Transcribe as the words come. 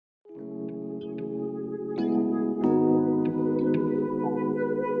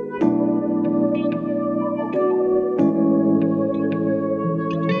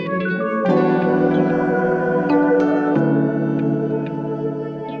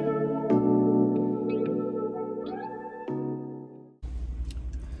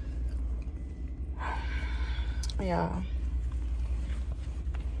y'all.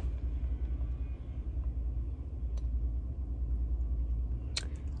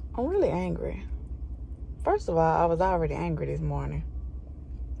 I'm really angry. First of all, I was already angry this morning.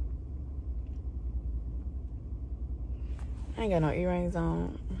 I ain't got no earrings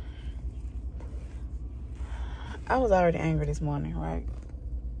on. I was already angry this morning, right?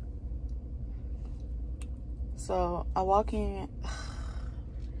 So I walk in.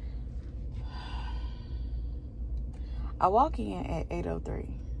 I walk in at 8:03.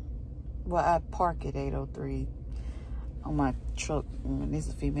 Well, I park at 8:03 on my truck. And this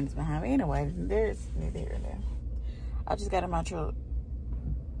is a few minutes behind me. Anyway, there's neither here nor there. I just got in my truck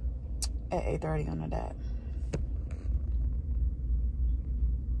at 8:30 on the dot.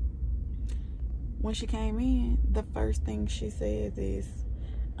 When she came in, the first thing she says is,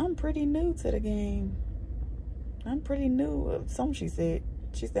 I'm pretty new to the game. I'm pretty new. Something she said.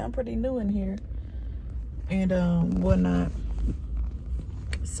 She said, I'm pretty new in here. And whatnot.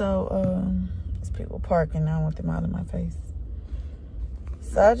 So, there's people parking. I want them out of my face.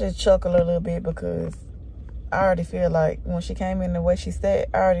 So I just chuckle a little bit because I already feel like when she came in the way she said,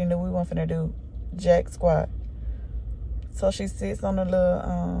 I already knew we weren't finna do jack squat. So she sits on a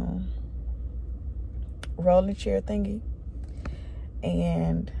little, rolling chair thingy,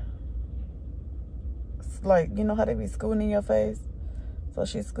 and it's like, you know how they be scooting in your face? So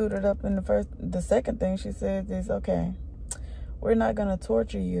she scooted up in the second thing she says is, okay, we're not gonna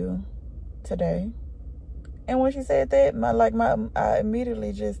torture you today. And when she said that, I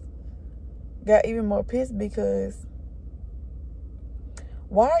immediately just got even more pissed because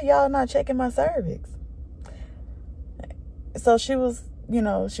why are y'all not checking my cervix? So she was, you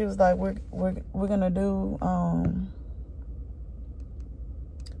know, she was like, we're gonna do,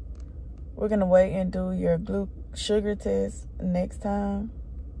 we're gonna wait and do your sugar test next time.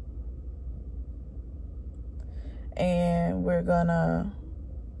 And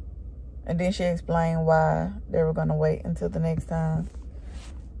and then she explained why they were gonna wait until the next time.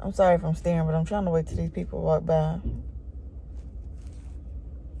 I'm sorry if I'm staring, but I'm trying to wait till these people walk by.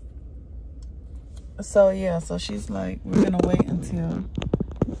 So yeah, so she's like, we're gonna wait until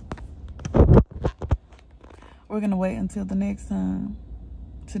the next time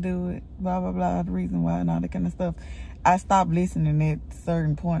to do it, blah blah blah, the reason why and all that kind of stuff. I stopped listening at a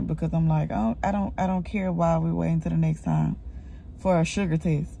certain point because I'm like, oh, I don't care why we wait until the next time for a sugar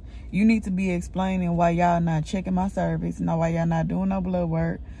test. You need to be explaining why y'all not checking my cervix, why y'all not doing no blood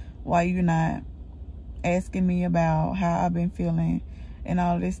work, why you not asking me about how I've been feeling and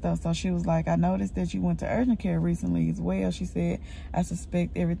all this stuff. So she was like, I noticed that you went to urgent care recently as well. She said, I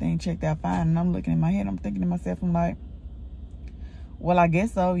suspect everything checked out fine. And I'm looking in my head, I'm thinking to myself, I'm like, well, I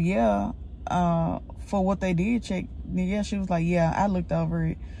guess so, yeah. For what they did check, yeah, she was like, yeah, I looked over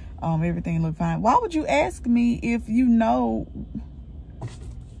it. Everything looked fine. Why would you ask me if you know?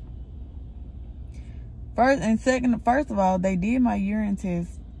 First of all, they did my urine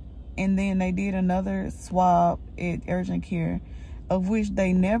test, and then they did another swab at urgent care, of which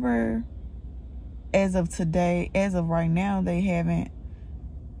they never, as of right now, they haven't,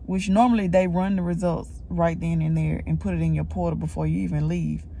 which normally they run the results right then and there and put it in your portal before you even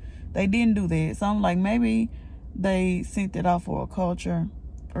leave. They didn't do that. So I'm like, maybe they sent it off for a culture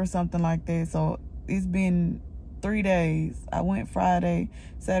or something like that. So it's been 3 days. I went Friday,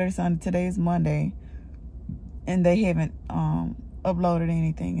 Saturday, Sunday. Today is Monday. And they haven't uploaded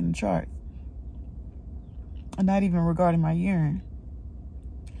anything in the chart. Not even regarding my urine.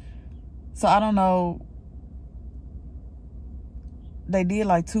 So I don't know. They did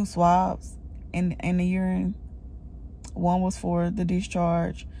like 2 swabs in the urine. One was for the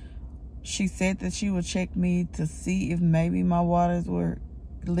discharge. She said that she would check me to see if maybe my waters were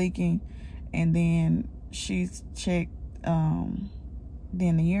leaking. And then she's checked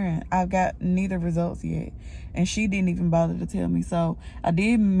then the urine. I've got neither results yet, and she didn't even bother to tell me. So I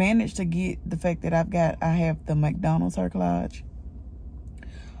did manage to get the fact that I have the McDonald's cerclage.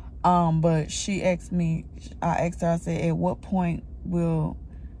 But she asked me, I asked her, I said, at what point will,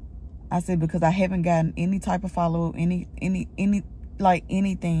 I said, because I haven't gotten any type of follow-up, anything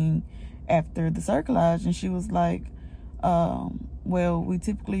after the cerclage. And she was like, well, we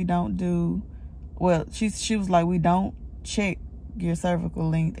typically don't do, well, she was like, we don't check your cervical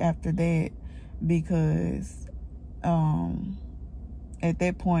length after that because at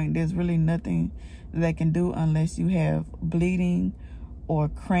that point there's really nothing they can do unless you have bleeding or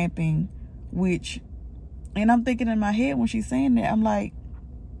cramping, and I'm thinking in my head when she's saying that, I'm like,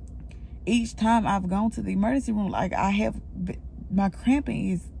 each time I've gone to the emergency room, like, my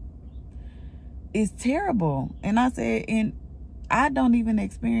cramping is terrible. And I said, and I don't even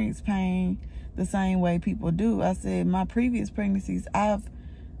experience pain the same way people do. I said my previous pregnancies, I've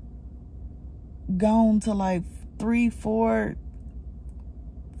gone to like 3-4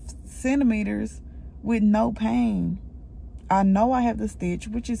 centimeters with no pain. I know I have the stitch,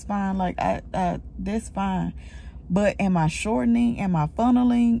 which is fine. Like that's fine. But am I shortening? Am I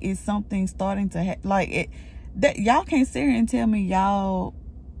funneling? Is something starting to like it? That y'all can't sit here and tell me y'all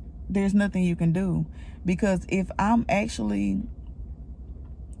there's nothing you can do, because if I'm actually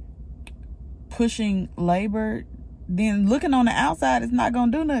pushing labor, then looking on the outside is not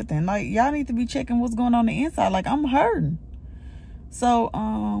gonna do nothing. Like, y'all need to be checking what's going on the inside. Like, I'm hurting. So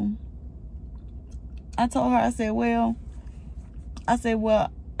I told her, I said, well,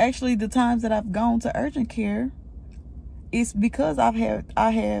 actually the times that I've gone to urgent care, it's because I have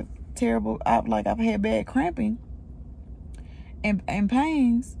bad cramping and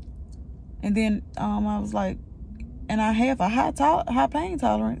pains. And then I was like, and I have a high pain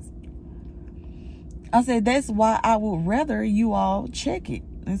tolerance. I said, that's why I would rather you all check it.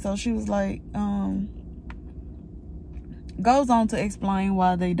 And so she was like, goes on to explain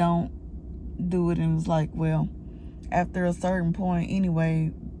why they don't do it, and was like, well, after a certain point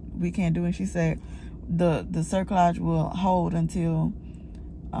anyway, we can't do it. She said the cerclage will hold until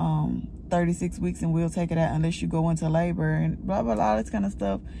 36 weeks, and we'll take it out unless you go into labor, and blah blah blah, this kind of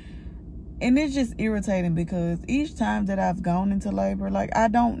stuff. And it's just irritating, because each time that I've gone into labor, like, I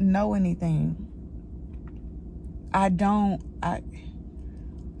don't know anything.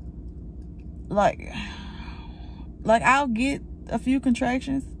 Like I'll get a few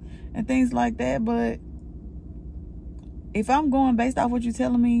contractions and things like that, but if I'm going based off what you're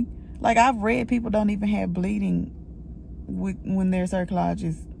telling me, like, I've read people don't even have bleeding when their cerclage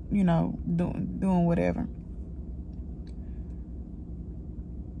is, you know, doing whatever.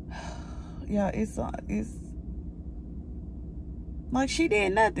 Yeah, it's like, she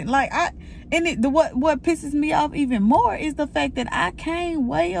did nothing. Like, what pisses me off even more is the fact that I came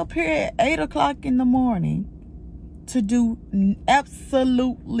way up here at 8 o'clock in the morning to do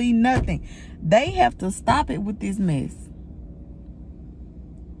absolutely nothing. They have to stop it with this mess.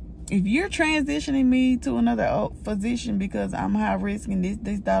 If you're transitioning me to another physician because I'm high risk and this,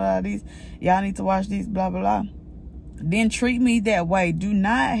 y'all need to watch this, blah, blah, blah, then treat me that way. Do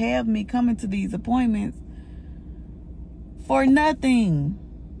not have me coming to these appointments for nothing.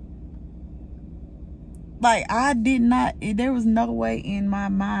 Like, there was no way in my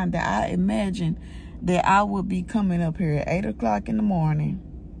mind that I imagined that I would be coming up here at 8 o'clock in the morning.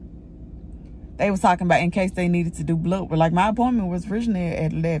 They was talking about in case they needed to do blood work. Like, my appointment was originally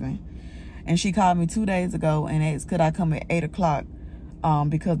at 11. And she called me 2 days ago and asked, could I come at 8 o'clock?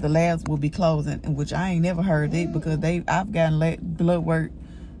 Because the labs will be closing, which I ain't never heard it, because I've gotten blood work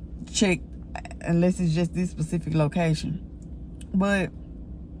checked unless it's just this specific location. But,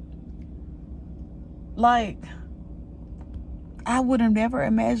 like, I would have never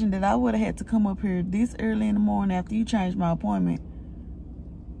imagined that I would have had to come up here this early in the morning after you changed my appointment,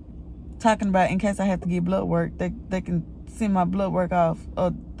 talking about in case I have to get blood work, they can send my blood work off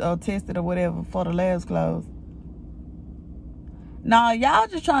or test it or whatever for the labs closed. Nah, y'all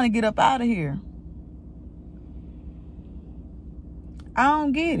just trying to get up out of here. I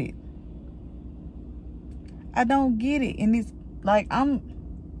don't get it. I don't get it. And it's like, I'm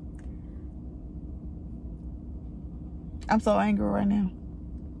so angry right now.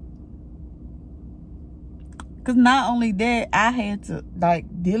 Because not only that, I had to, like,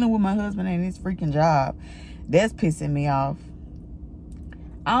 dealing with my husband and his freaking job. That's pissing me off.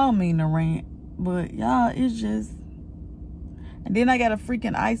 I don't mean to rant, but y'all, it's just... And then I got a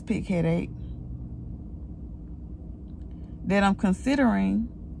freaking ice pick headache that I'm considering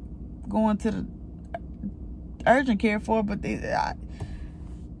going to the urgent care for, but it's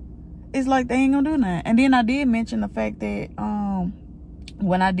like they ain't gonna do nothing. And then I did mention the fact that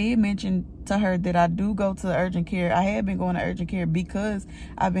when I did mention to her that I do go to urgent care, I have been going to urgent care because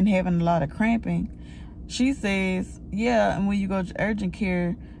I've been having a lot of cramping. She says, yeah, and when you go to urgent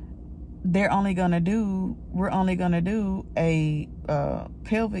care, we're only gonna do a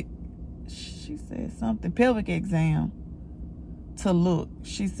pelvic, she said something, pelvic exam to look.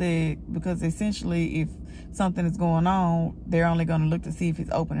 She said, because essentially if something is going on, they're only gonna look to see if it's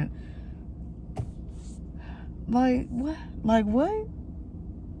opening. Like, what? Like, what?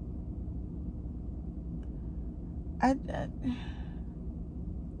 I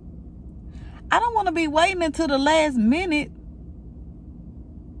don't want to be waiting until the last minute.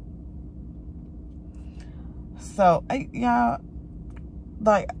 So, y'all,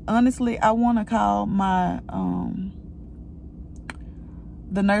 like, honestly, I want to call my,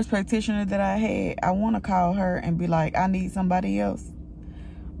 the nurse practitioner that I had. I want to call her and be like, I need somebody else.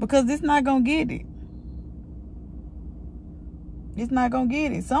 Because it's not going to get it. It's not going to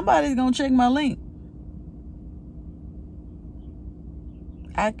get it. Somebody's going to check my link.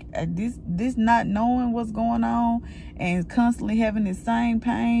 This not knowing what's going on and constantly having the same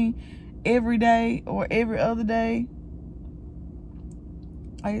pain every day or every other day.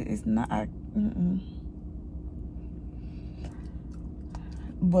 It's not.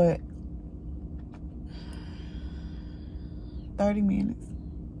 But 30 minutes.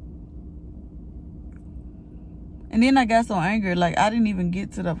 And then I got so angry. Like, I didn't even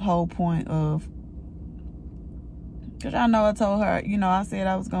get to the whole point of, because I know I told her, you know, I said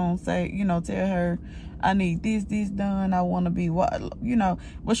I was going to say, you know, tell her I need this done. I want to be, what, you know.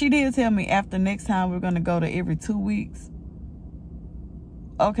 Well, she did tell me after next time we're going to go to every 2 weeks.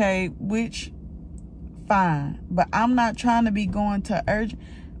 Okay, which, fine. But I'm not trying to be going to urgent,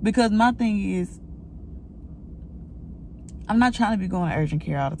 because my thing is, I'm not trying to be going to urgent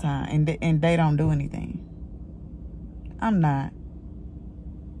care all the time and they don't do anything. I'm not.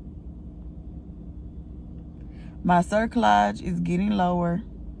 My cerclage is getting lower.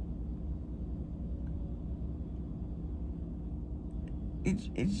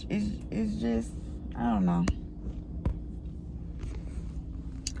 It's just, I don't know.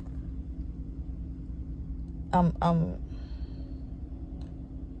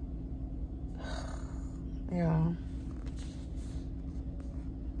 Yeah.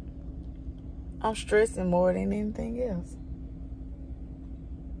 I'm stressing more than anything else.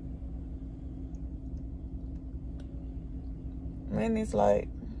 And it's like,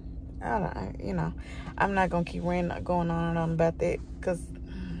 I don't, you know, I'm not gonna keep going on and on about that, because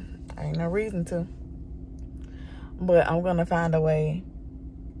ain't no reason to. But I'm gonna find a way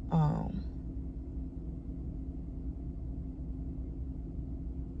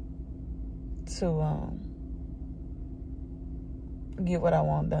to get what I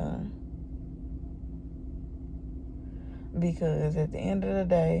want done. Because at the end of the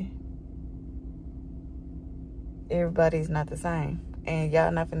day, everybody's not the same. And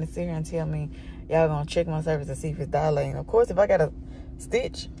y'all not finna sit here and tell me y'all gonna check my cervix to see if it's dilating. Of course, if I got a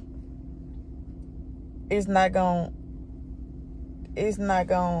stitch, it's not gonna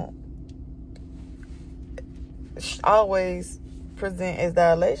always present as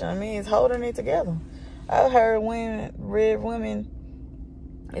dilation. I mean, it's holding it together. I've heard red women,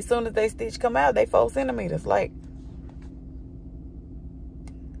 as soon as they stitch come out, they 4 centimeters. Like,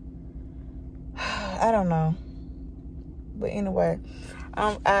 I don't know. But anyway,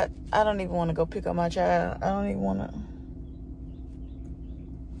 I don't even want to go pick up my child. I don't even want to,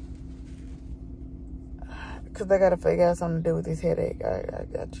 because I got to figure out something to do with this headache. I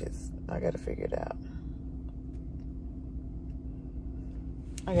got to figure it out.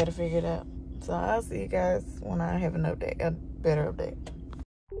 I got to figure it out. So I'll see you guys when I have an update, a better update.